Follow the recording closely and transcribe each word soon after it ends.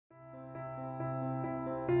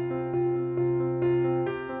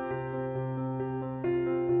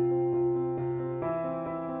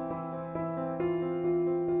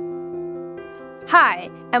Hi,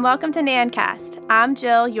 and welcome to NANcast. I'm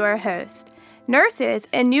Jill, your host. Nurses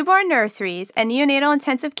in newborn nurseries and neonatal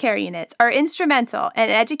intensive care units are instrumental in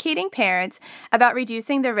educating parents about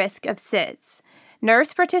reducing the risk of SIDS.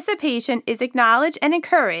 Nurse participation is acknowledged and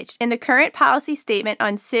encouraged in the current policy statement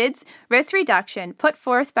on SIDS risk reduction put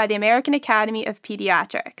forth by the American Academy of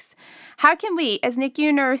Pediatrics. How can we, as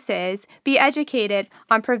NICU nurses, be educated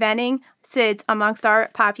on preventing SIDS amongst our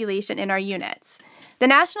population in our units? The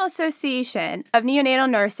National Association of Neonatal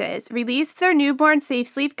Nurses released their Newborn Safe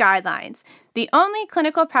Sleep Guidelines, the only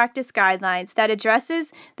clinical practice guidelines that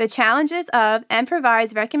addresses the challenges of and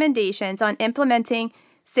provides recommendations on implementing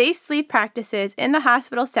safe sleep practices in the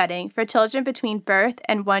hospital setting for children between birth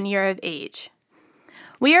and 1 year of age.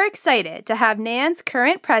 We are excited to have NAN's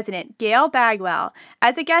current president, Gail Bagwell,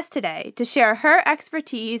 as a guest today to share her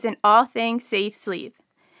expertise in all things safe sleep.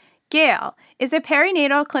 Gail is a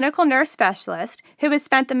perinatal clinical nurse specialist who has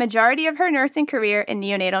spent the majority of her nursing career in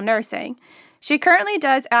neonatal nursing. She currently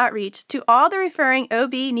does outreach to all the referring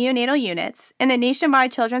OB neonatal units in the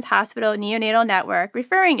Nationwide Children's Hospital Neonatal Network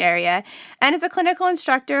referring area and is a clinical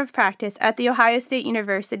instructor of practice at The Ohio State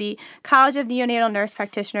University College of Neonatal Nurse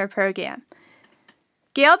Practitioner program.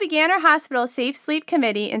 Gail began her hospital's Safe Sleep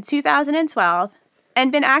Committee in 2012 and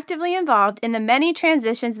been actively involved in the many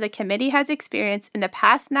transitions the committee has experienced in the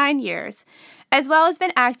past 9 years, as well as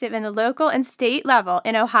been active in the local and state level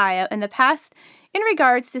in Ohio in the past in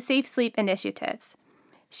regards to safe sleep initiatives.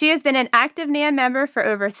 She has been an active NAN member for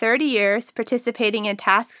over 30 years, participating in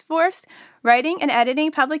task force, writing and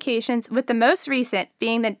editing publications, with the most recent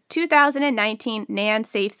being the 2019 NAN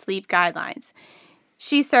Safe Sleep Guidelines.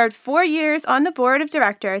 She served 4 years on the board of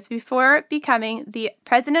directors before becoming the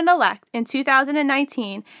president-elect in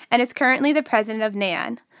 2019 and is currently the president of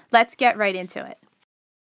NAN. Let's get right into it.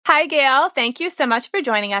 Hi, Gail. Thank you so much for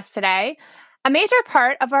joining us today. A major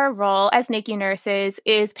part of our role as NICU nurses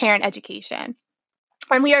is parent education,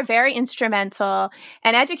 and we are very instrumental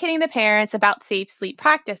in educating the parents about safe sleep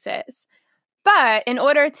practices. But in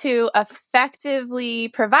order to effectively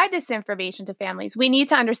provide this information to families, we need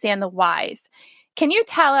to understand the whys. Can you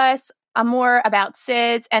tell us more about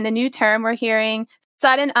SIDS and the new term we're hearing,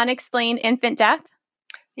 sudden unexplained infant death?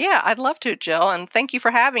 Yeah, I'd love to, Jill, and thank you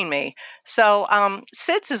for having me. So,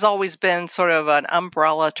 SIDS has always been sort of an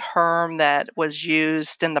umbrella term that was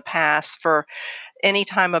used in the past for any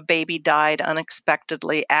time a baby died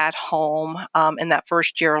unexpectedly at home in that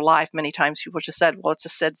first year of life. Many times people just said, well, it's a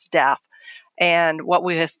SIDS death. And what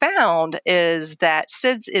we have found is that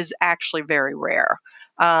SIDS is actually very rare.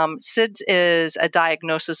 SIDS is a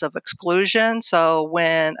diagnosis of exclusion. So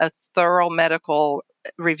when a thorough medical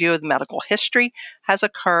review of the medical history has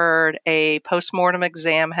occurred, a postmortem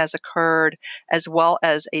exam has occurred, as well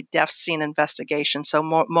as a death scene investigation. So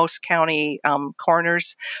most county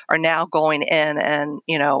coroners are now going in and,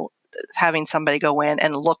 having somebody go in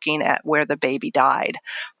and looking at where the baby died.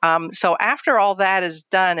 So after all that is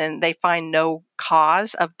done and they find no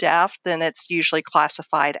cause of death, then it's usually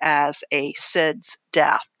classified as a SIDS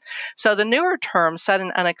death. So the newer term,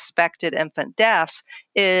 sudden unexpected infant deaths,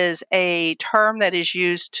 is a term that is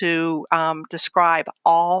used to describe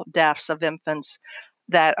all deaths of infants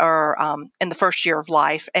that are in the first year of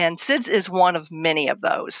life. And SIDS is one of many of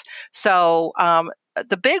those. So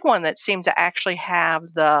the big one that seemed to actually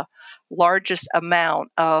have the largest amount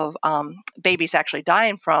of babies actually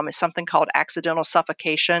dying from is something called accidental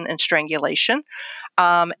suffocation and strangulation.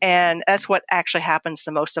 And that's what actually happens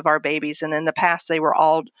to most of our babies. And in the past, they were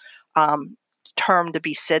all termed to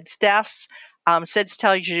be SIDS deaths.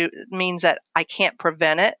 SIDS means that I can't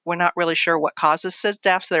prevent it. We're not really sure what causes SIDS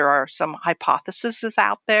deaths. There are some hypotheses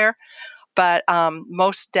out there. But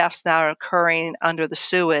most deaths now are occurring under the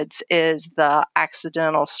SUIDS is the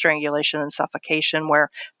accidental strangulation and suffocation, where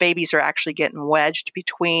babies are actually getting wedged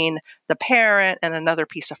between the parent and another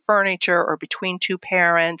piece of furniture, or between two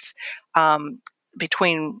parents,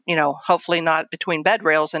 hopefully not between bed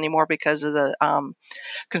rails anymore because of the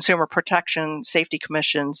Consumer Protection Safety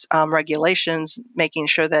Commission's regulations, making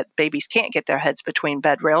sure that babies can't get their heads between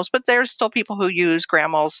bed rails. But there's still people who use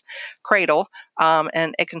grandma's cradle,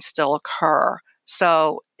 and it can still occur.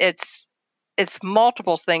 So it's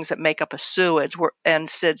multiple things that make up a SUIDS, and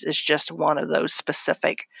SIDS is just one of those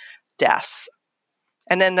specific deaths.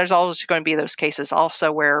 And then there's always going to be those cases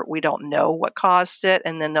also where we don't know what caused it,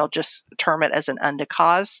 and then they'll just term it as an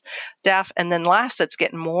uncaused death. And then last, that's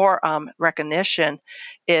getting more recognition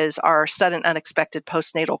is our sudden unexpected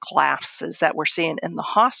postnatal collapses that we're seeing in the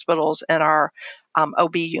hospitals and our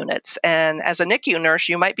OB units. And as a NICU nurse,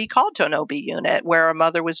 you might be called to an OB unit where a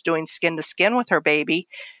mother was doing skin to skin with her baby.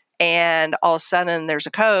 And all of a sudden there's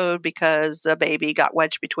a code because the baby got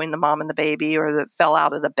wedged between the mom and the baby, or fell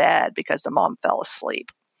out of the bed because the mom fell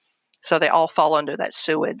asleep. So they all fall under that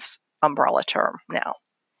SUIDS umbrella term now.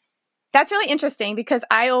 That's really interesting because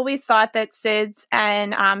I always thought that SIDS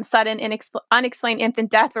and sudden unexplained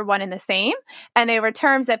infant death were one and the same, and they were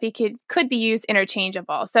terms that could be used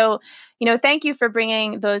interchangeable. So, thank you for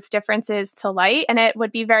bringing those differences to light, and it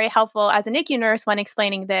would be very helpful as a NICU nurse when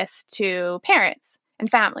explaining this to parents and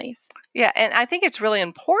families. Yeah, and I think it's really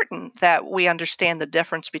important that we understand the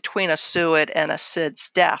difference between a SUID and a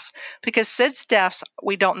SIDS death, because SIDS deaths,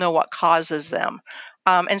 we don't know what causes them.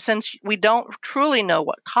 And since we don't truly know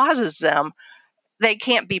what causes them, they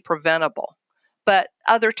can't be preventable. But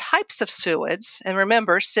other types of SUIDs, and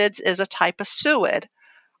remember, SIDS is a type of SUID,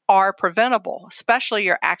 are preventable, especially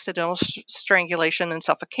your accidental strangulation and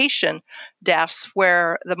suffocation deaths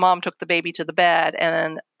where the mom took the baby to the bed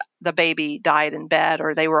and the baby died in bed,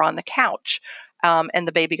 or they were on the couch. And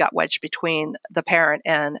the baby got wedged between the parent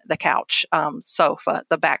and the couch sofa,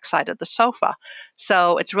 the backside of the sofa.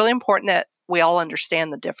 So it's really important that we all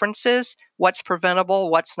understand the differences, what's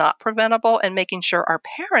preventable, what's not preventable, and making sure our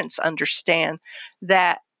parents understand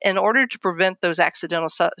that in order to prevent those accidental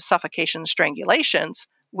suffocation and strangulations,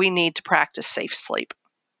 we need to practice safe sleep.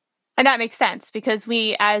 And that makes sense because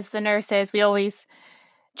we, as the nurses, we always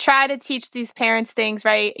try to teach these parents things,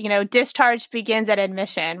 right? Discharge begins at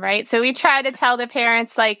admission, right? So we try to tell the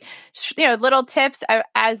parents, little tips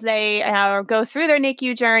as they go through their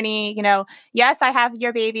NICU journey. Yes, I have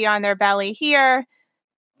your baby on their belly here,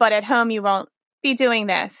 but at home you won't be doing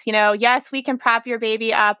this. Yes, we can prop your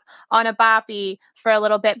baby up on a boppy for a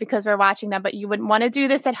little bit because we're watching them, but you wouldn't want to do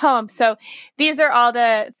this at home. So these are all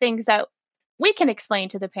the things that we can explain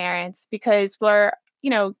to the parents because we're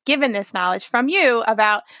given this knowledge from you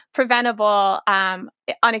about preventable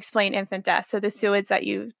unexplained infant death. So the SUIDs that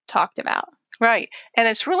you talked about. Right. And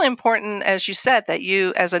it's really important, as you said, that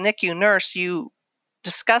you, as a NICU nurse, you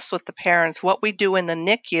discuss with the parents what we do in the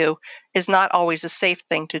NICU is not always a safe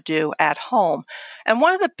thing to do at home. And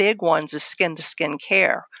one of the big ones is skin-to-skin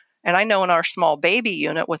care. And I know in our small baby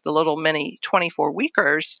unit with the little mini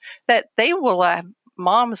 24-weekers that they will have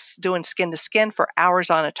moms doing skin-to-skin for hours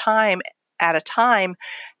at a time,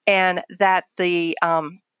 and that they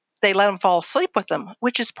let them fall asleep with them,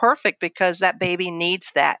 which is perfect because that baby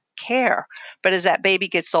needs that care. But as that baby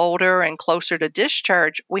gets older and closer to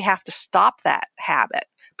discharge, we have to stop that habit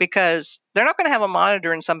because they're not going to have a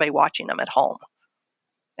monitor and somebody watching them at home,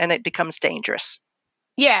 and it becomes dangerous.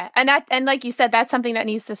 Yeah, and like you said, that's something that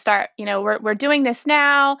needs to start. We're doing this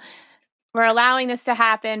now. We're allowing this to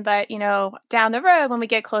happen, but down the road when we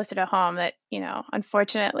get closer to home, that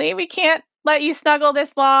unfortunately we can't let you snuggle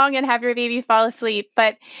this long and have your baby fall asleep.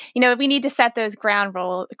 But we need to set those ground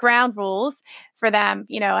rules for them,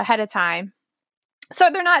 ahead of time, so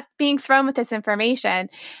they're not being thrown with this information,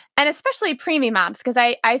 and especially preemie moms, because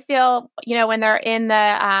I feel when they're in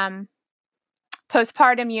the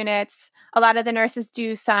postpartum units, a lot of the nurses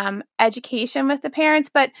do some education with the parents,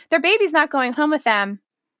 but their baby's not going home with them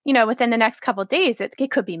within the next couple of days. It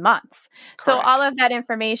could be months. Correct. So all of that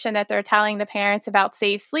information that they're telling the parents about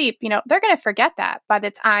safe sleep, they're going to forget that by the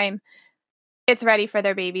time it's ready for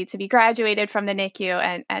their baby to be graduated from the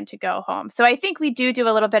NICU and to go home. So I think we do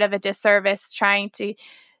a little bit of a disservice trying to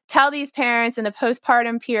tell these parents in the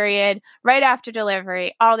postpartum period, right after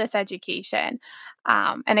delivery, all this education,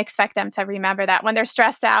 and expect them to remember that when they're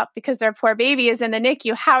stressed out because their poor baby is in the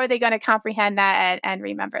NICU. How are they going to comprehend that and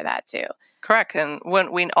remember that too? Correct. And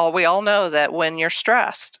when we all know that when you're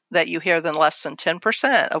stressed, that you hear less than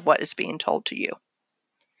 10% of what is being told to you.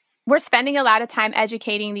 We're spending a lot of time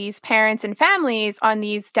educating these parents and families on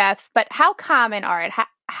these deaths, but how common are it?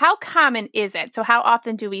 How common is it? So how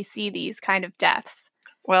often do we see these kind of deaths?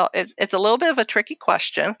 Well, it's a little bit of a tricky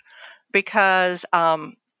question because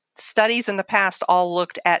studies in the past all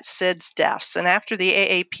looked at SIDS deaths. And after the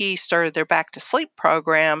AAP started their Back to Sleep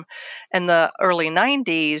program in the early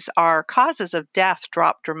 90s, our causes of death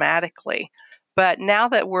dropped dramatically. But now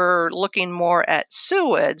that we're looking more at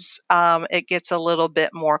SUIDs, it gets a little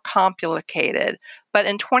bit more complicated. But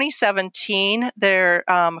in 2017,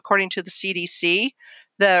 according to the CDC,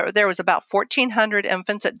 there was about 1,400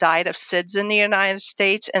 infants that died of SIDS in the United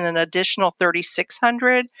States, and an additional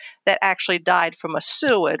 3,600 that actually died from a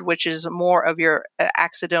SUID, which is more of your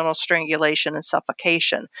accidental strangulation and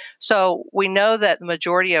suffocation. So we know that the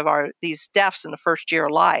majority of these deaths in the first year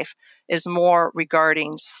of life is more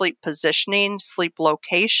regarding sleep positioning, sleep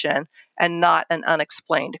location, and not an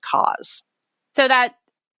unexplained cause. So that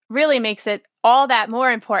really makes it all that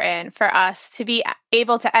more important for us to be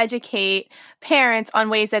able to educate parents on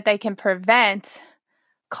ways that they can prevent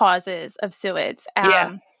causes of SIDS.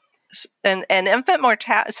 Yeah. And infant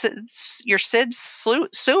mortality, your SID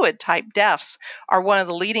type deaths are one of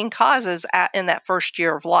the leading causes in that first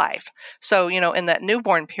year of life. So, in that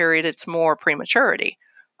newborn period, it's more prematurity.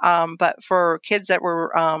 But for kids that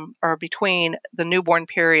are between the newborn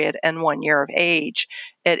period and 1 year of age,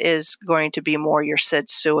 it is going to be more your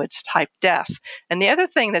SIDS type deaths. And the other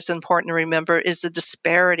thing that's important to remember is the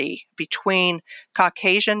disparity between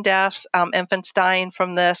Caucasian deaths, infants dying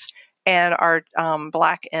from this, and our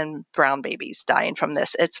Black and brown babies dying from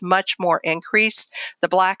this. It's much more increased. The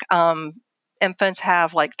Black infants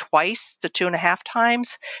have like twice to 2.5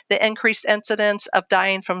 times the increased incidence of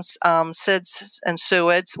dying from SIDS and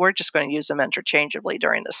SUIDs. We're just going to use them interchangeably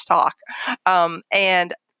during this talk.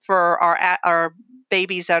 And for our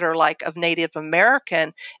babies that are like of Native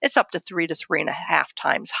American, it's up to 3 to 3.5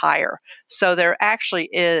 times higher. So there actually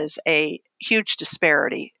is a huge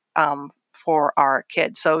disparity for our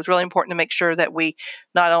kids. So it's really important to make sure that we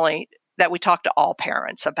not only that we talk to all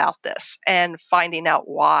parents about this, and finding out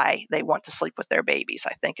why they want to sleep with their babies,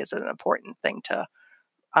 I think, is an important thing to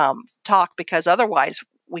talk, because otherwise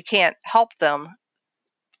we can't help them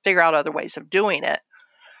figure out other ways of doing it.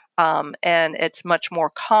 And it's much more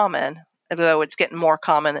common, though it's getting more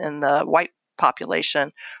common in the white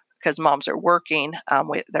population because moms are working,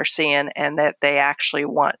 they're seeing, and that they actually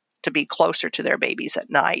want to be closer to their babies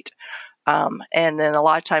at night. And then a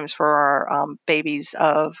lot of times for our babies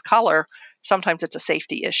of color, sometimes it's a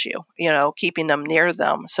safety issue, keeping them near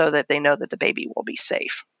them so that they know that the baby will be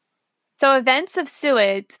safe. So events of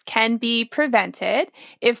SIDS can be prevented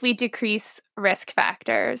if we decrease risk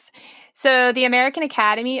factors. So the American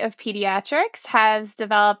Academy of Pediatrics has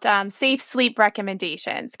developed safe sleep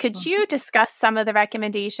recommendations. Could you discuss some of the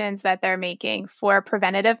recommendations that they're making for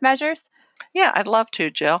preventative measures? Yeah, I'd love to,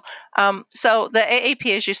 Jill. So the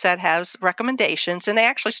AAP, as you said, has recommendations, and they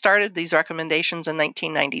actually started these recommendations in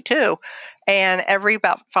 1992. And every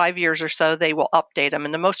about 5 years or so, they will update them.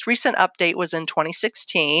 And the most recent update was in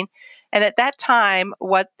 2016. And at that time,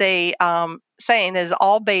 what they saying is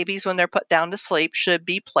all babies, when they're put down to sleep, should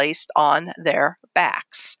be placed on their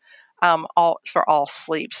backs, for all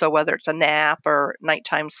sleep. So whether it's a nap or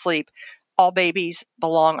nighttime sleep, all babies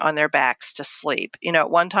belong on their backs to sleep. At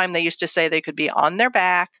one time they used to say they could be on their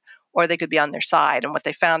back or they could be on their side. And what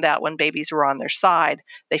they found out, when babies were on their side,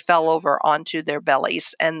 they fell over onto their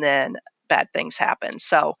bellies and then bad things happened.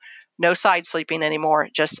 So no side sleeping anymore,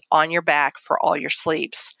 just on your back for all your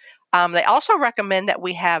sleeps. They also recommend that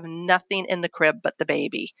we have nothing in the crib but the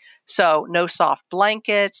baby. So no soft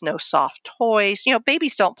blankets, no soft toys.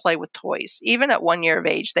 Babies don't play with toys. Even at 1 year of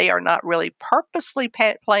age, they are not really purposely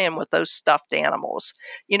playing with those stuffed animals.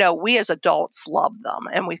 We as adults love them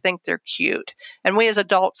and we think they're cute. And we as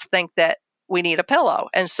adults think that we need a pillow.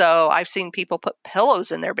 And so I've seen people put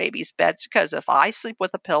pillows in their babies' beds, because if I sleep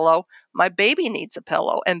with a pillow, my baby needs a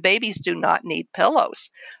pillow, and babies do not need pillows.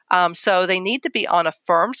 So they need to be on a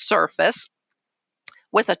firm surface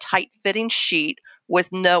with a tight-fitting sheet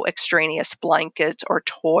with no extraneous blankets or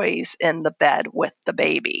toys in the bed with the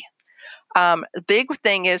baby. The big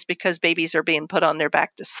thing is, because babies are being put on their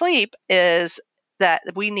back to sleep, is that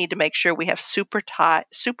we need to make sure we have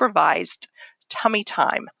supervised tummy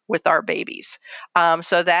time with our babies.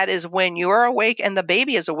 So that is when you're awake and the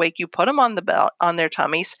baby is awake, you put them on their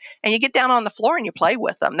tummies, and you get down on the floor and you play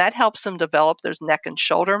with them. That helps them develop those neck and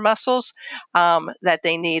shoulder muscles that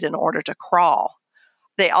they need in order to crawl.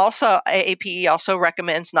 AAPE also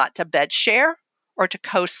recommends not to bed share or to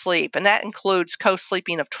co-sleep, and that includes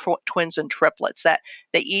co-sleeping of twins and triplets, that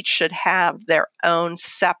they each should have their own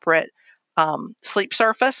separate sleep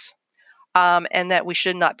surface. And that we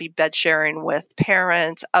should not be bed sharing with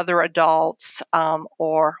parents, other adults,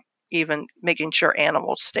 or even making sure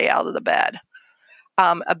animals stay out of the bed.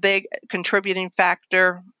 A big contributing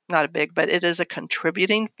factor, not a big, but it is a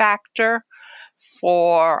contributing factor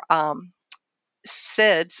for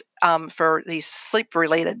SIDS, for these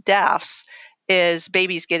sleep-related deaths, is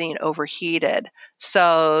babies getting overheated.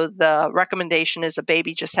 So the recommendation is a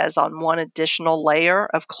baby just has on one additional layer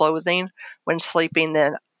of clothing when sleeping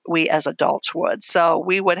than we as adults would. So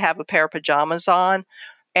we would have a pair of pajamas on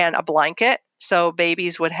and a blanket. So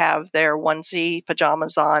babies would have their onesie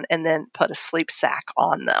pajamas on and then put a sleep sack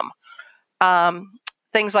on them.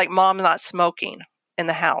 Things like mom not smoking in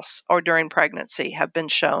the house or during pregnancy have been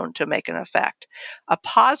shown to make an effect. A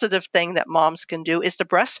positive thing that moms can do is to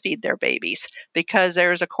breastfeed their babies, because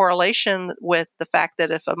there's a correlation with the fact that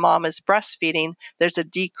if a mom is breastfeeding, there's a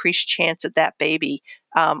decreased chance that baby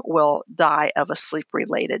will die of a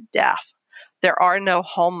sleep-related death. There are no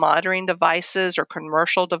home monitoring devices or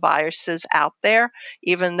commercial devices out there,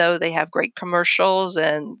 even though they have great commercials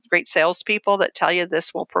and great salespeople that tell you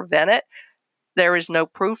this will prevent it. There is no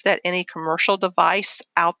proof that any commercial device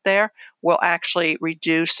out there will actually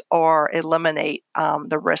reduce or eliminate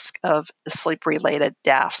the risk of sleep-related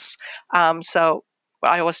deaths. So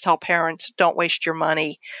I always tell parents, don't waste your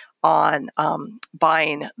money on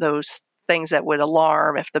buying those things that would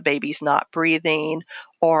alarm if the baby's not breathing,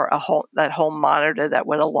 or that home monitor that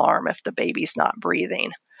would alarm if the baby's not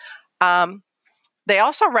breathing. They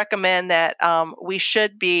also recommend that we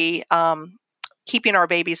should be keeping our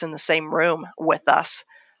babies in the same room with us,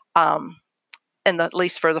 at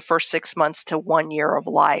least for the first 6 months to 1 year of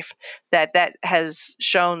life. That has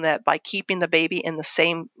shown that by keeping the baby in the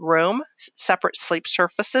same room, separate sleep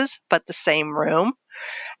surfaces, but the same room,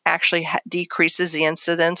 actually decreases the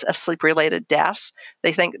incidence of sleep-related deaths.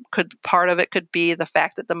 They think part of it could be the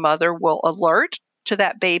fact that the mother will alert to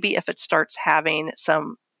that baby if it starts having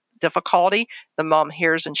some difficulty. The mom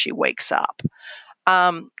hears and she wakes up.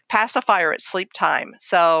 Pacifier at sleep time.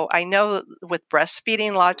 So I know with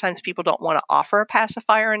breastfeeding, a lot of times people don't want to offer a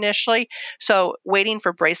pacifier initially. So waiting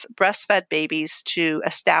for breastfed babies to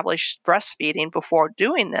establish breastfeeding before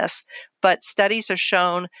doing this. But studies have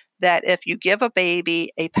shown that if you give a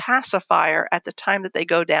baby a pacifier at the time that they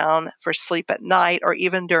go down for sleep at night, or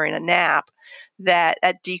even during a nap, that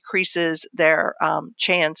decreases their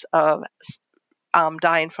chance of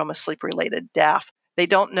dying from a sleep-related death. They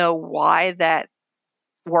don't know why that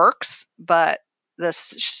works, but the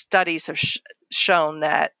studies have shown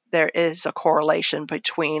that there is a correlation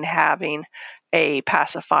between having a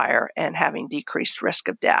pacifier and having decreased risk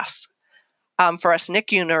of deaths. For us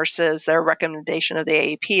NICU nurses, their recommendation of the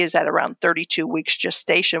AAP is at around 32 weeks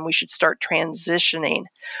gestation, we should start transitioning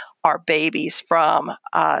our babies from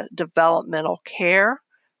developmental care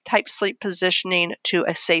type sleep positioning to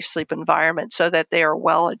a safe sleep environment so that they are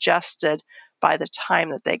well adjusted by the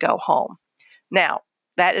time that they go home. Now,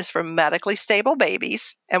 that is for medically stable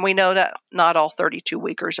babies, and we know that not all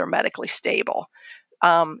 32-weekers are medically stable.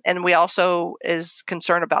 And we also is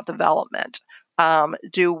concerned about development.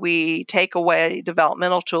 Do we take away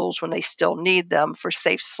developmental tools when they still need them for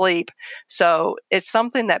safe sleep? So it's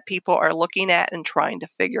something that people are looking at and trying to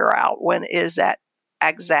figure out when is that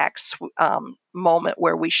exact moment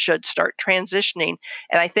where we should start transitioning.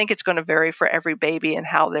 And I think it's going to vary for every baby and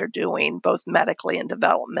how they're doing, both medically and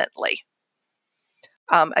developmentally.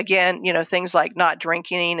 Again, things like not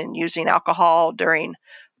drinking and using alcohol during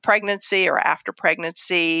pregnancy or after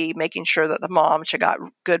pregnancy, making sure that the mom got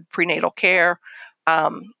good prenatal care,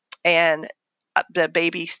 and the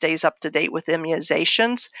baby stays up to date with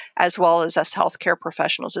immunizations, as well as us healthcare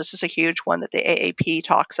professionals. This is a huge one that the AAP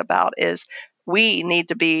talks about, is we need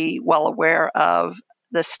to be well aware of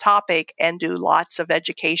this topic and do lots of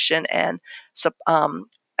education and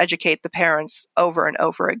educate the parents over and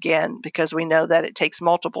over again, because we know that it takes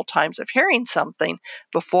multiple times of hearing something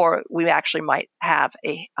before we actually might have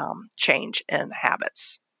a change in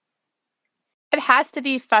habits. It has to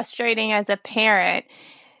be frustrating as a parent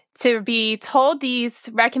to be told these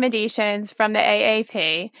recommendations from the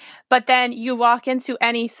AAP, but then you walk into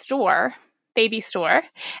any store, baby store,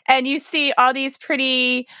 and you see all these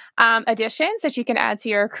pretty additions that you can add to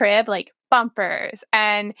your crib, like bumpers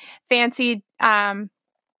and fancy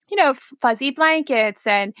fuzzy blankets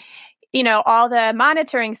and, all the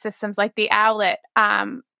monitoring systems like the Owlet,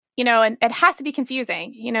 and it has to be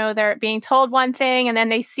confusing. They're being told one thing and then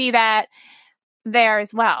they see that there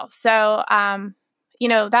as well. So,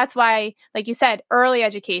 that's why, like you said, early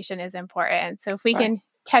education is important. So if we can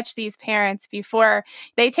catch these parents before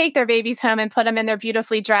they take their babies home and put them in their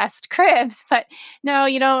beautifully dressed cribs, but no,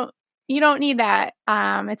 you don't need that.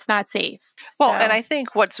 It's not safe. Well, and I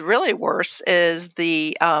think what's really worse is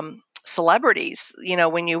the celebrities.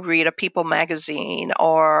 When you read a People magazine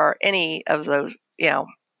or any of those,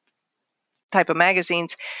 type of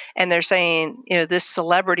magazines, and they're saying, this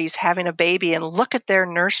celebrity's having a baby and look at their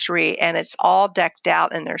nursery and it's all decked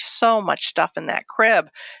out and there's so much stuff in that crib.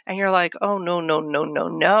 And you're like, oh, no, no, no, no,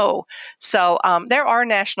 no. So there are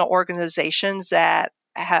national organizations that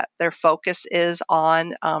their focus is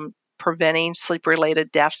on preventing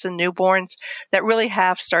sleep-related deaths in newborns that really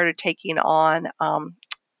have started taking on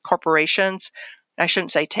corporations. I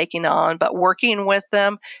shouldn't say taking on, but working with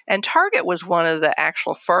them. And Target was one of the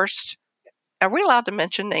actual first. Are we allowed to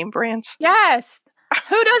mention name brands? Yes.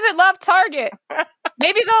 Who doesn't love Target?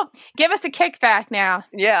 Maybe they'll give us a kickback now.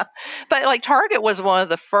 Yeah. But Target was one of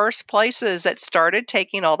the first places that started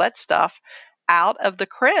taking all that stuff out of the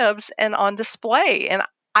cribs and on display. And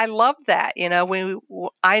I love that. When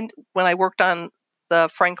I worked on the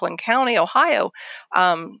Franklin County, Ohio,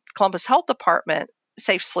 Columbus Health Department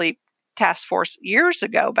Safe Sleep Task Force years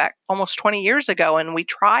ago, back almost 20 years ago, and we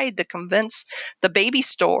tried to convince the baby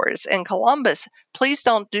stores in Columbus, please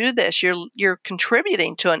don't do this. You're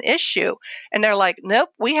contributing to an issue. And they're like, nope,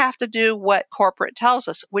 we have to do what corporate tells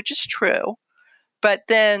us, which is true. But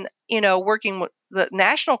then, working with the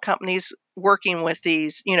national companies, working with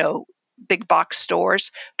these, big box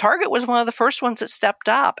stores, Target was one of the first ones that stepped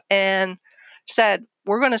up and said,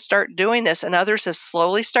 we're going to start doing this. And others have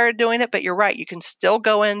slowly started doing it. But you're right. You can still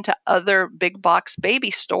go into other big box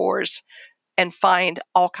baby stores and find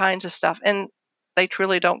all kinds of stuff. And they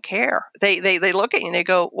truly don't care. They look at you and they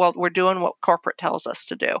go, well, we're doing what corporate tells us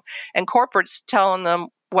to do. And corporate's telling them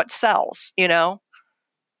what sells,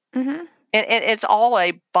 Mm-hmm. And it's all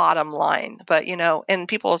a bottom line. But, and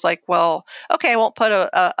people is like, well, okay, I won't put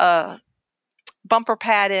a bumper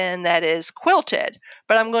pad in that is quilted,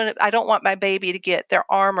 but I don't want my baby to get their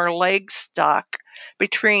arm or leg stuck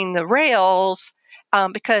between the rails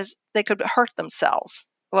because they could hurt themselves.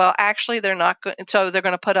 Well, actually, they're not good. So they're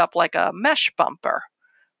going to put up like a mesh bumper.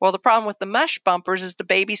 Well, the problem with the mesh bumpers is the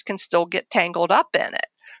babies can still get tangled up in it.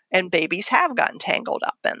 And babies have gotten tangled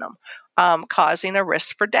up in them, causing a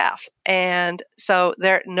risk for death. And so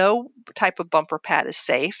no type of bumper pad is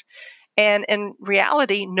safe. And in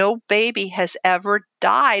reality, no baby has ever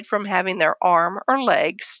died from having their arm or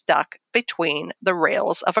leg stuck between the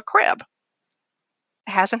rails of a crib.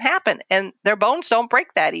 It hasn't happened. And their bones don't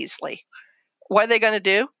break that easily. What are they going to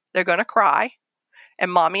do? They're going to cry.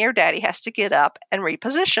 And mommy or daddy has to get up and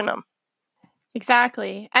reposition them.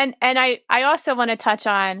 Exactly. And I also want to touch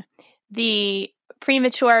on the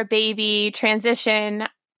premature baby transition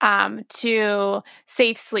to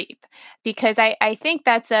safe sleep, because I think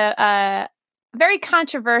that's a very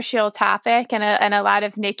controversial topic and a lot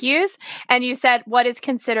of NICUs. And you said what is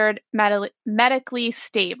considered medically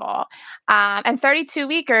stable. And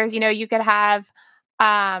 32-weekers, you could have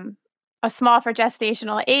a small for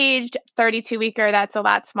gestational age, 32-weeker that's a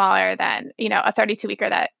lot smaller than, a 32-weeker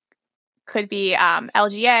that could be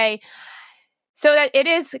LGA. So that it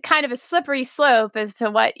is kind of a slippery slope as to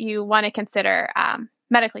what you want to consider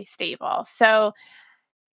medically stable. So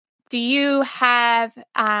do you have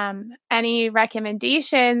any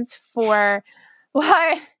recommendations for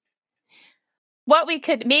what we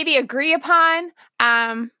could maybe agree upon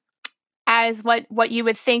as what you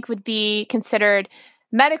would think would be considered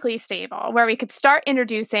medically stable, where we could start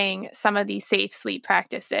introducing some of these safe sleep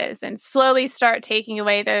practices and slowly start taking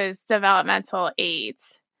away those developmental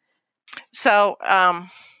aids? So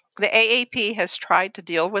the AAP has tried to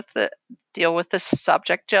deal with this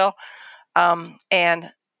subject, Jill, and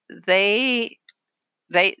they're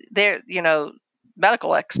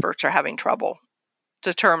medical experts are having trouble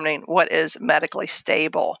determining what is medically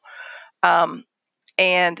stable,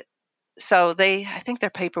 and so I think their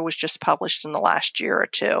paper was just published in the last year or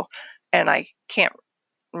two, and I can't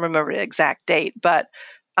remember the exact date, but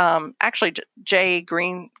actually Jay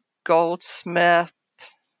Goldsmith,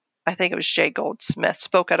 I think it was Jay Goldsmith,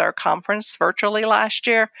 spoke at our conference virtually last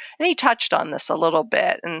year, and he touched on this a little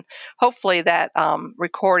bit. And hopefully that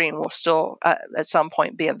recording will still at some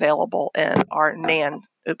point be available in our NAN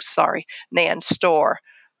store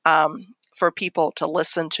for people to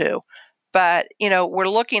listen to. But, we're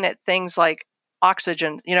looking at things like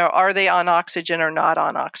oxygen. Are they on oxygen or not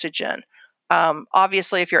on oxygen?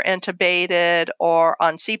 Obviously, if you're intubated or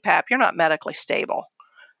on CPAP, you're not medically stable.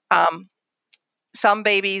 Some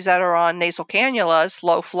babies that are on nasal cannulas,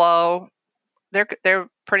 low flow, they're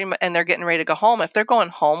pretty much, and they're getting ready to go home. If they're going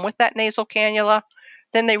home with that nasal cannula,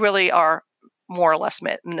 then they really are more or less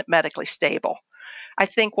medically stable. I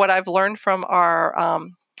think what I've learned from our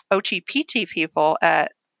OTPT people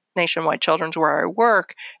at Nationwide Children's, where I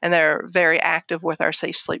work, and they're very active with our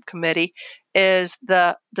Safe Sleep Committee, is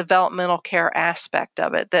the developmental care aspect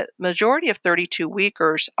of it. That majority of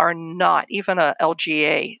 32-weekers are not even a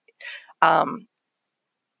LGA,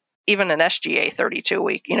 even an SGA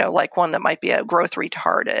 32-week, like one that might be a growth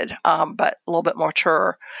retarded, but a little bit more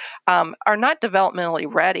mature, are not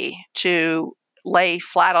developmentally ready to lay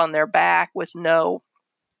flat on their back with no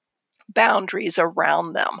boundaries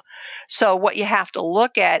around them. So what you have to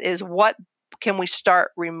look at is what can we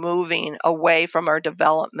start removing away from our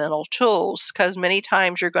developmental tools? Because many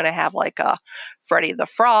times you're going to have like a Freddie the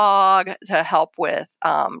Frog to help with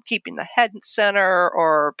keeping the head center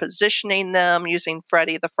or positioning them using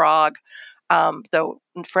Freddie the Frog. Though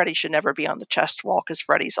Freddie should never be on the chest wall because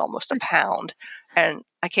Freddie's almost a pound. And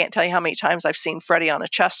I can't tell you how many times I've seen Freddie on a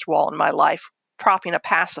chest wall in my life, propping a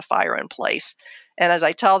pacifier in place. And as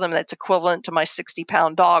I tell them, that's equivalent to my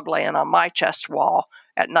 60-pound dog laying on my chest wall.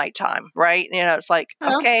 at nighttime, right? It's like,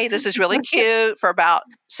 Oh. okay, this is really cute for about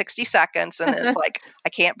 60 seconds. And then it's like, I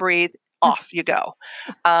can't breathe, off you go.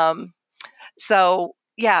 So,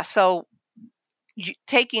 yeah, so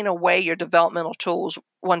taking away your developmental tools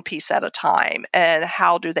one piece at a time, and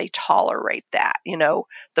how do they tolerate that?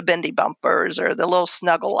 The bendy bumpers or the little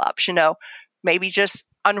snuggle ups, maybe just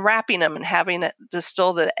unwrapping them and having the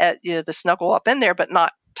snuggle up in there, but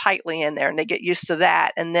not tightly in there, and they get used to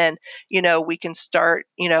that. And then, we can start,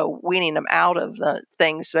 weaning them out of the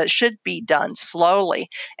things, but it should be done slowly.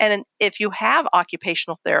 And if you have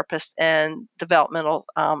occupational therapists and developmental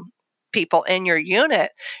people in your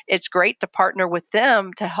unit, it's great to partner with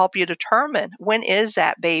them to help you determine when is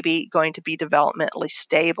that baby going to be developmentally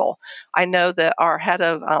stable. I know that our head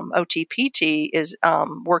of OTPT is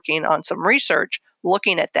working on some research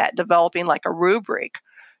looking at that, developing like a rubric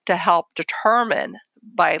to help determine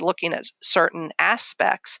by looking at certain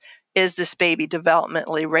aspects, is this baby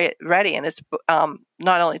developmentally ready? And it's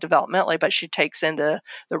not only developmentally, but she takes into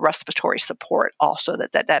the respiratory support also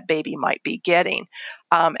that baby might be getting.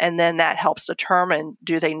 And then that helps determine,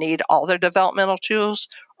 do they need all their developmental tools,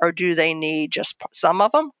 or do they need just some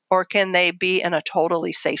of them, or can they be in a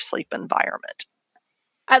totally safe sleep environment?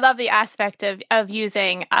 I love the aspect of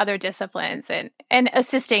using other disciplines and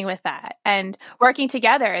assisting with that and working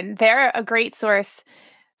together. And they're a great source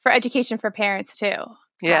for education for parents too.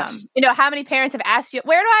 Yes. How many parents have asked you,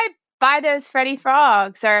 where do I buy those Freddy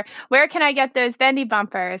Frogs, or where can I get those bendy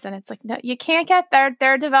bumpers? And it's like, no, you can't get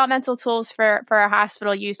their developmental tools for a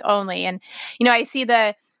hospital use only. And, I see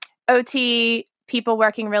the OT people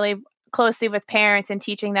working really closely with parents and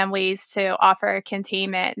teaching them ways to offer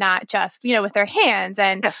containment, not just, with their hands,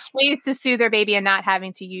 and Yes. ways to soothe their baby and not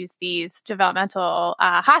having to use these developmental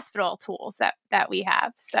hospital tools that we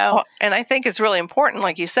have. So, and I think it's really important,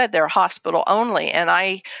 like you said, they're hospital only. And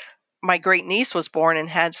my great niece was born and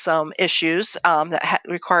had some issues that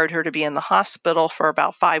required her to be in the hospital for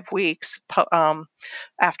about 5 weeks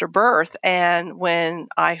after birth. And when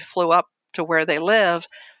I flew up to where they live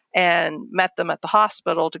and met them at the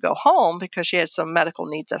hospital to go home, because she had some medical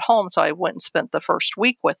needs at home, so I went and spent the first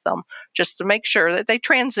week with them just to make sure that they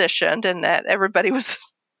transitioned and that everybody was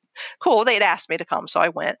cool. They'd asked me to come, so I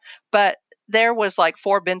went. But there was like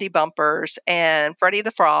 4 bendy bumpers and Freddy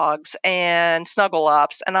the Frogs and snuggle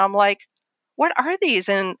ups. And I'm like, what are these?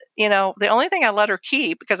 And, the only thing I let her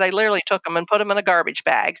keep, because I literally took them and put them in a garbage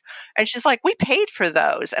bag. And she's like, we paid for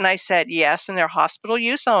those. And I said, yes, and they're hospital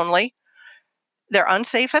use only. They're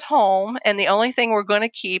unsafe at home. And the only thing we're going to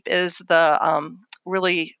keep is the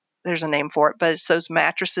really, there's a name for it, but it's those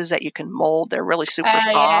mattresses that you can mold. They're really super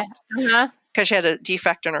soft. Yeah. Because she had a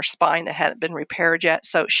defect in her spine that hadn't been repaired yet.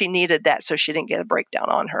 So she needed that so she didn't get a breakdown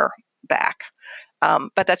on her back.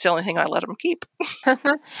 But that's the only thing I let them keep. And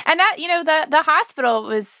that, the hospital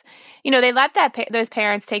was, they let those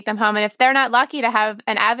parents take them home. And if they're not lucky to have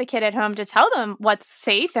an advocate at home to tell them what's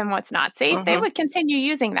safe and what's not safe, they would continue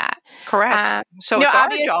using that. Correct. So it's our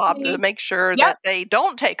job to make sure that they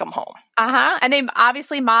don't take them home. And they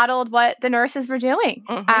obviously modeled what the nurses were doing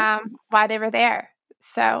while they were there.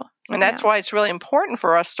 So, and that's why it's really important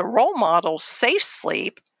for us to role model safe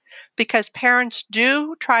sleep, because parents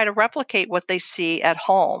do try to replicate what they see at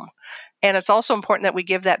home. And it's also important that we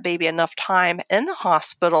give that baby enough time in the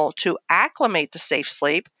hospital to acclimate to safe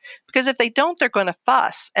sleep, because if they don't, they're going to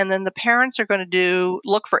fuss. And then the parents are going to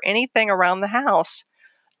look for anything around the house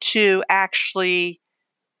to actually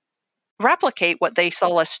replicate what they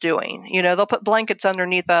saw us doing. They'll put blankets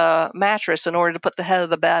underneath a mattress in order to put the head of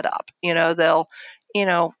the bed up.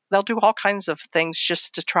 They'll do all kinds of things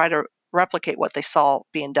just to try to replicate what they saw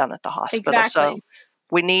being done at the hospital. Exactly. So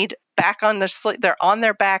we need back on the sleep. They're on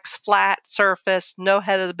their backs, flat surface, no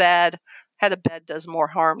head of the bed. Head of bed does more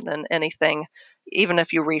harm than anything. Even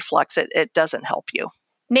if you reflux it, it doesn't help you.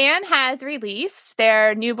 NAN has released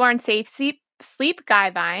their newborn safe sleep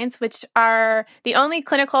guidelines, which are the only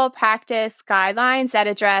clinical practice guidelines that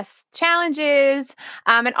address challenges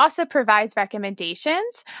and also provides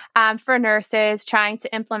recommendations for nurses trying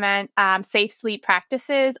to implement safe sleep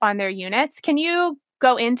practices on their units. Can you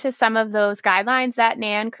go into some of those guidelines that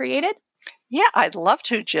NAN created? Yeah, I'd love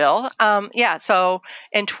to, Jill. So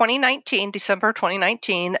in 2019, December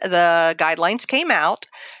 2019, the guidelines came out,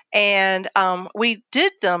 and we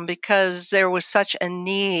did them because there was such a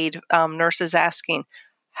need, nurses asking,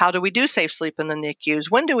 How do we do safe sleep in the NICUs?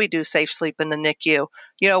 When do we do safe sleep in the NICU?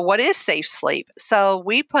 What is safe sleep? So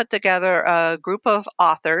we put together a group of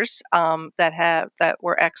authors that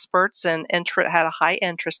were experts and had a high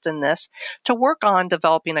interest in this to work on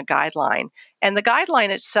developing a guideline. And the guideline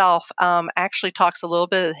itself actually talks a little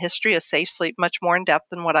bit of the history of safe sleep, much more in depth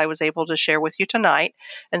than what I was able to share with you tonight,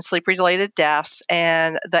 and sleep-related deaths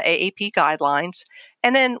and the AAP guidelines.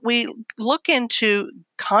 And then we look into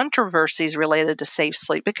controversies related to safe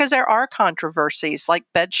sleep, because there are controversies like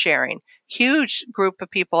bed sharing. Huge group of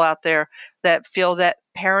people out there that feel that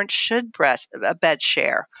parents should bed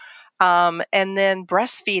share. And then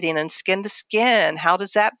breastfeeding and skin to skin. How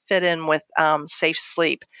does that fit in with safe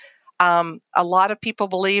sleep? A lot of people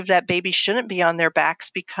believe that babies shouldn't be on their backs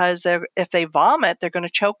because if they vomit, they're going to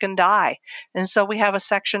choke and die. And so we have a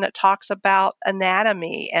section that talks about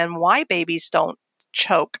anatomy and why babies don't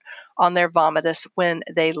choke on their vomitus when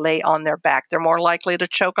they lay on their back. They're more likely to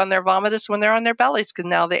choke on their vomitus when they're on their bellies, because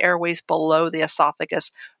now the airway's below the esophagus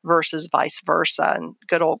versus vice versa. And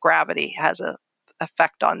good old gravity has an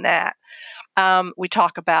effect on that. We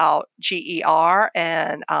talk about GER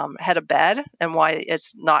and head of bed and why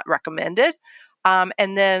it's not recommended.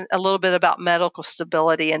 And then a little bit about medical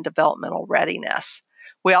stability and developmental readiness.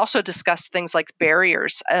 We also discuss things like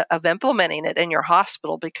barriers of implementing it in your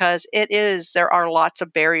hospital, because there are lots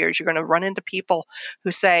of barriers. You're going to run into people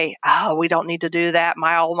who say, oh, we don't need to do that.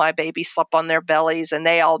 All my babies slept on their bellies and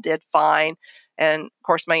they all did fine. And of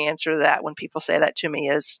course, my answer to that when people say that to me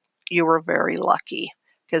is, you were very lucky,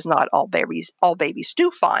 because not all babies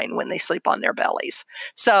do fine when they sleep on their bellies.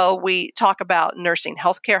 So we talk about nursing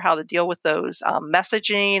healthcare, how to deal with those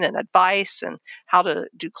messaging and advice, and how to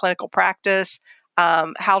do clinical practice.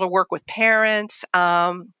 How to work with parents.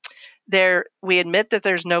 We admit that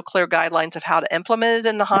there's no clear guidelines of how to implement it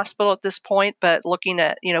in the hospital at this point, but looking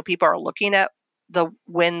at, people are looking at the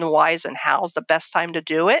when, the whys, and how's the best time to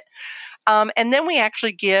do it. And then we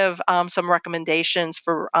actually give some recommendations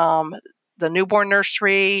for the newborn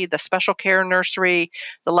nursery, the special care nursery,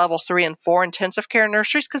 the level 3 and 4 intensive care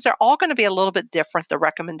nurseries, because they're all going to be a little bit different, the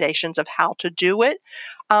recommendations of how to do it.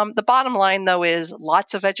 The bottom line, though, is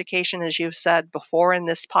lots of education, as you've said before in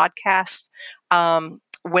this podcast,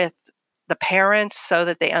 with the parents, so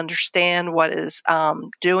that they understand what is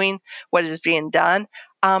being done.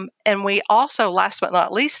 And we also, last but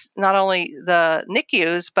not least, not only the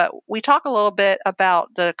NICUs, but we talk a little bit about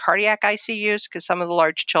the cardiac ICUs, because some of the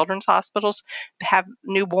large children's hospitals have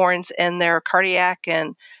newborns in their cardiac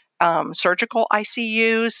and surgical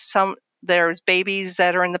ICUs. There's babies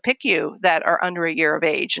that are in the PICU that are under a year of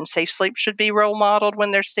age, and safe sleep should be role modeled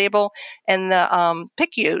when they're stable in the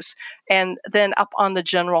PICUs, and then up on the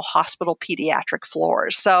general hospital pediatric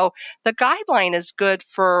floors. So the guideline is good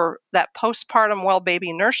for that postpartum well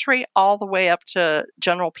baby nursery all the way up to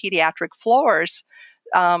general pediatric floors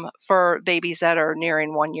for babies that are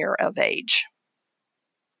nearing 1 year of age.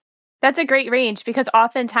 That's a great range, because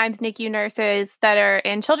oftentimes NICU nurses that are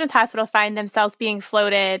in children's hospital find themselves being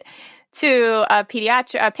floated to a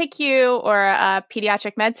PICU or a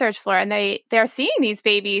pediatric med-surg floor, and they're seeing these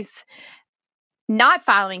babies not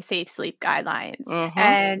following safe sleep guidelines. Mm-hmm.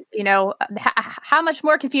 And, how much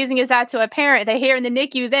more confusing is that to a parent? They hear in the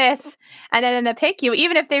NICU this, and then in the PICU,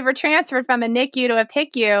 even if they were transferred from a NICU to a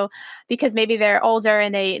PICU because maybe they're older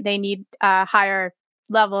and they need a higher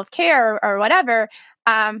level of care or whatever,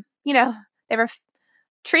 they were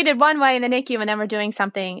treated one way in the NICU, and then we're doing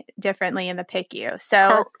something differently in the PICU.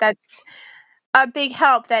 So that's a big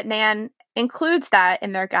help that NAN includes that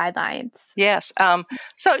in their guidelines. Yes.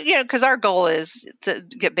 So, because our goal is to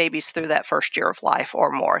get babies through that first year of life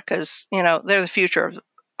or more, because, they're the future of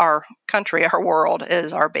our country, our world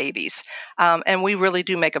is our babies. And we really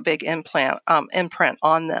do make a big imprint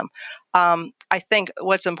on them. I think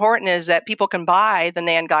what's important is that people can buy the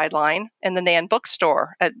NAN guideline in the NAN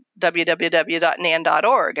bookstore at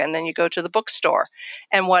www.nan.org, and then you go to the bookstore.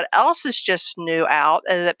 And what else is just new out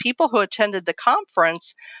is that people who attended the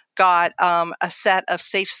conference got a set of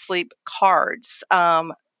safe sleep cards,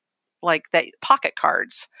 like that pocket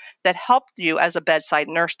cards that helped you as a bedside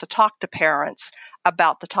nurse to talk to parents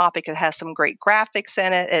about the topic. It has some great graphics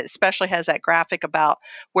in it. It especially has that graphic about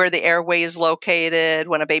where the airway is located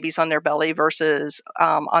when a baby's on their belly versus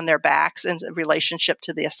on their backs in relationship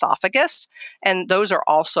to the esophagus. And those are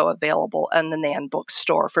also available in the NAN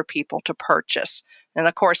bookstore for people to purchase. And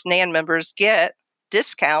of course, NAN members get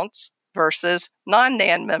discounts versus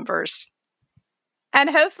non-NAN members. And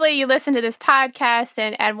hopefully you listen to this podcast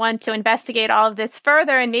and want to investigate all of this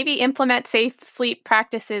further and maybe implement safe sleep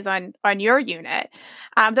practices on your unit.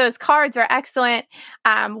 Those cards are excellent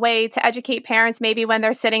way to educate parents maybe when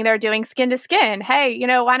they're sitting there doing skin to skin. Hey,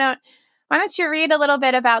 why don't you read a little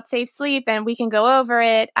bit about safe sleep and we can go over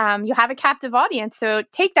it. You have a captive audience, so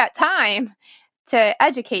take that time to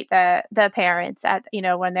educate the parents at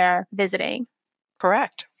when they're visiting.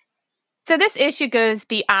 Correct. So this issue goes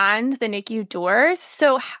beyond the NICU doors.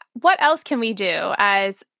 So what else can we do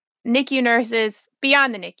as NICU nurses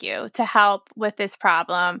beyond the NICU to help with this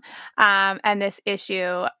problem and this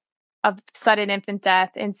issue of sudden infant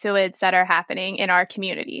death and SUIDs that are happening in our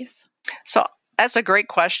communities? So that's a great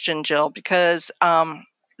question, Jill, because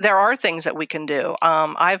there are things that we can do.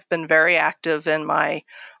 I've been very active in my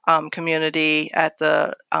community at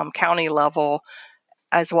the county level,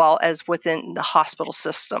 as well as within the hospital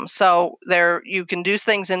system. So there, you can do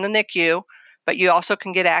things in the NICU, but you also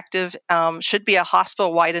can get active. Should be a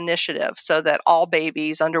hospital-wide initiative so that all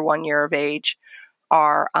babies under 1 year of age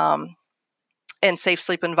are in safe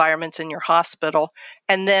sleep environments in your hospital.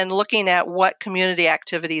 And then looking at what community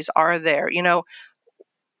activities are there.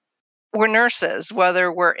 We're nurses,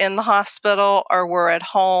 whether we're in the hospital or we're at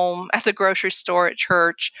home, at the grocery store, at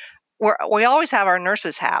church, we always have our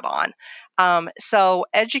nurses hat on. So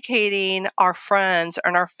educating our friends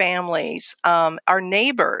and our families, our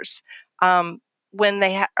neighbors, when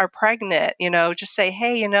they are pregnant, just say,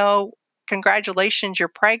 hey, congratulations, you're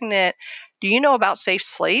pregnant. Do you know about safe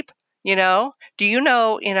sleep? Do you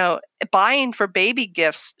know, buying for baby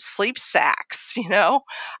gifts, sleep sacks,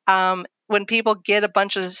 when people get a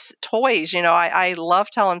bunch of toys, I love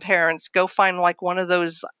telling parents, go find like one of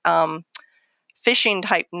those fishing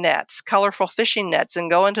type nets, colorful fishing nets, and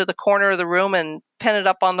go into the corner of the room and pin it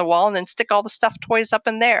up on the wall and then stick all the stuffed toys up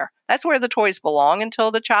in there. That's where the toys belong until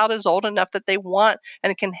the child is old enough that they want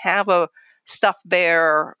and can have a stuffed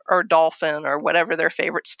bear or dolphin or whatever their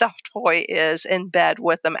favorite stuffed toy is in bed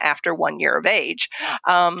with them after 1 year of age.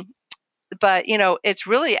 But, it's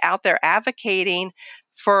really out there advocating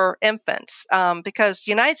for infants because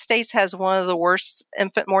the United States has one of the worst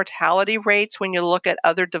infant mortality rates when you look at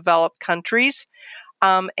other developed countries.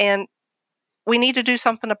 And we need to do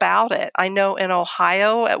something about it. I know in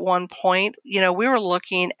Ohio at one point, we were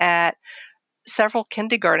looking at several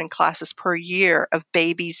kindergarten classes per year of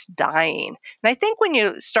babies dying. And I think when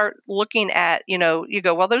you start looking at, you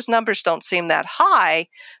go, well, those numbers don't seem that high.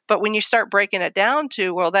 But when you start breaking it down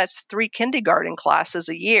to, well, that's 3 kindergarten classes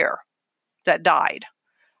a year that died.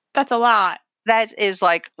 That's a lot. That is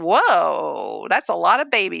like, whoa, that's a lot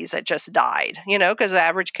of babies that just died, because the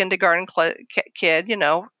average kindergarten kid,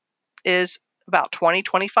 is about 20,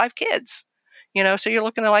 25 kids. So you're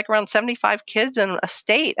looking at like around 75 kids in a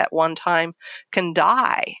state at one time can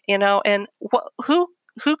die, and who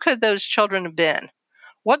could those children have been?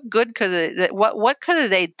 What good could what could have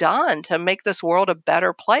they done to make this world a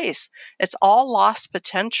better place? It's all lost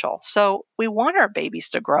potential. So we want our babies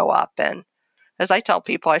to grow up, and as I tell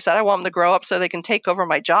people, I said, I want them to grow up so they can take over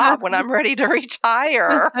my job when I'm ready to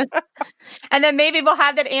retire. And then maybe we'll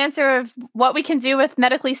have that answer of what we can do with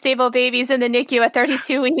medically stable babies in the NICU at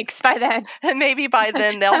 32 weeks by then. And maybe by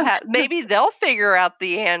then they'll figure out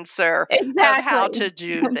the answer of how to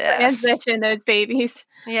do this. Transition those babies.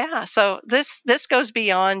 Yeah. So this goes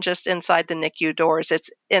beyond just inside the NICU doors. It's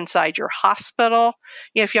inside your hospital.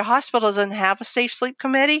 If your hospital doesn't have a safe sleep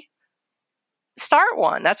committee, start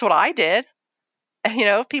one. That's what I did.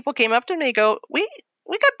 People came up to me and go, we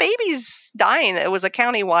got babies dying. It was a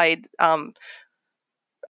countywide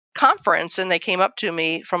conference, and they came up to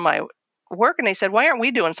me from my work and they said, why aren't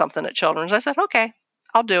we doing something at Children's? I said, okay,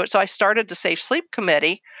 I'll do it. So I started the Safe Sleep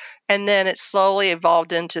Committee, and then it slowly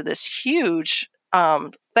evolved into this huge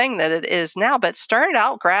thing that it is now, but it started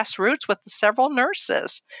out grassroots with several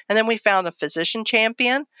nurses. And then we found a physician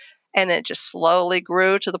champion, and it just slowly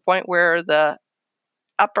grew to the point where the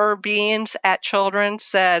upper beings at Children's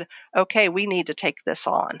said, okay, we need to take this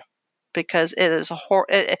on because it is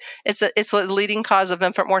it's a leading cause of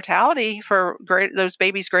infant mortality for those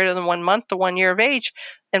babies greater than 1 month to 1 year of age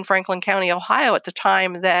in Franklin County, Ohio, at the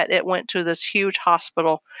time that it went to this huge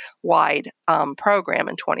hospital-wide program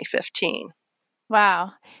in 2015.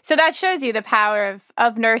 Wow. So that shows you the power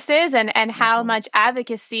of nurses and how much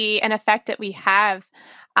advocacy and effect that we have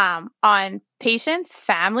on patients,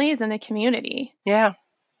 families, and the community. Yeah.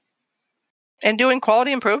 And doing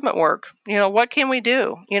quality improvement work. What can we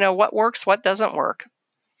do? What works, what doesn't work?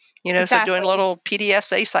 Exactly. So doing little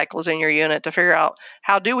PDSA cycles in your unit to figure out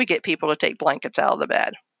how do we get people to take blankets out of the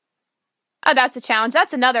bed? Oh, that's a challenge.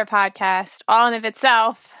 That's another podcast all in of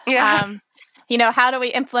itself. Yeah. how do we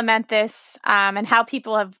implement this, and how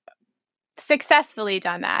people have successfully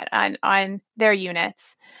done that on their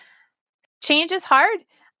units. Change is hard,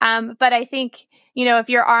 but I think, if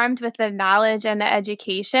you're armed with the knowledge and the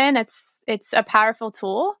education, it's a powerful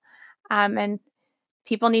tool, and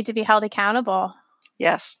people need to be held accountable.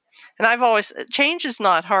 Yes. And change is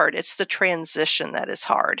not hard. It's the transition that is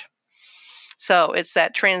hard. So it's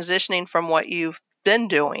that transitioning from what you've been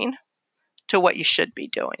doing to what you should be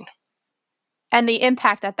doing. And the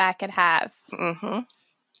impact that could have. Mm-hmm.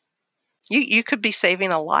 You could be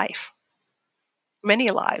saving a life. Many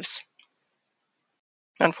lives.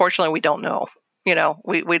 Unfortunately, we don't know. We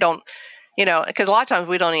don't, because a lot of times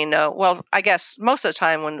we don't even know. Well, I guess most of the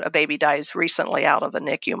time when a baby dies recently out of a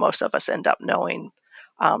NICU, most of us end up knowing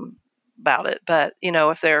about it. But,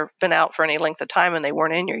 if they've been out for any length of time and they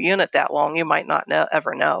weren't in your unit that long, you might not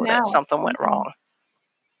ever know that something went wrong.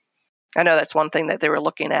 I know that's one thing that they were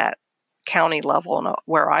looking at county level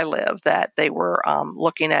where I live, that they were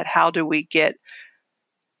looking at how do we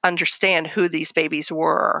understand who these babies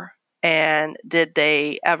were, and did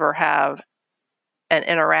they ever have an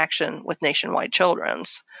interaction with Nationwide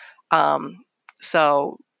Children's.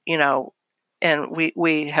 So, and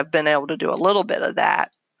we have been able to do a little bit of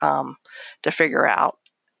that to figure out.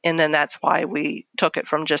 And then that's why we took it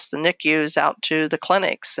from just the NICUs out to the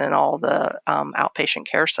clinics and all the outpatient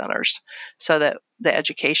care centers, so that the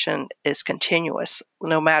education is continuous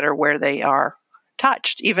no matter where they are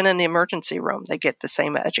touched. Even in the emergency room, they get the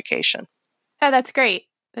same education. Oh, that's great.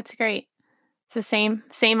 That's great. It's the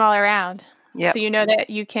same all around. Yeah. So that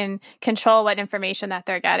you can control what information that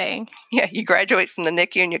they're getting. Yeah, you graduate from the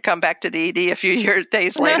NICU and you come back to the ED a few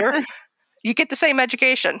days later, you get the same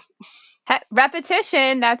education.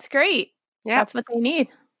 Repetition, that's great. Yeah. That's what they need.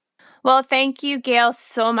 Well, thank you, Gail,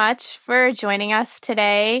 so much for joining us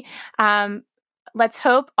today. Let's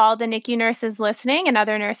hope all the NICU nurses listening and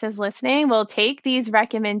other nurses listening will take these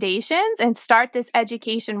recommendations and start this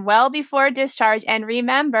education well before discharge. And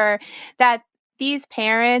remember that these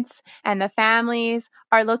parents and the families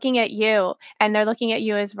are looking at you, and they're looking at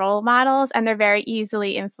you as role models, and they're very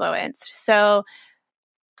easily influenced. So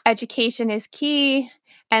education is key.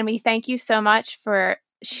 And we thank you so much for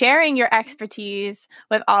sharing your expertise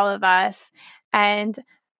with all of us and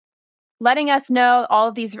letting us know all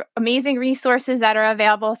of these amazing resources that are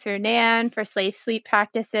available through NAN for safe sleep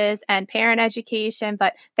practices and parent education.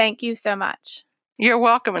 But thank you so much. You're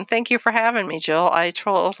welcome, and thank you for having me, Jill. I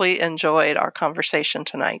totally enjoyed our conversation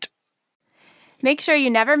tonight. Make sure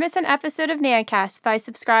you never miss an episode of NANcast by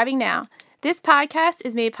subscribing now. This podcast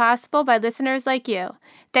is made possible by listeners like you.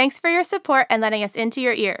 Thanks for your support and letting us into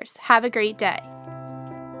your ears. Have a great day.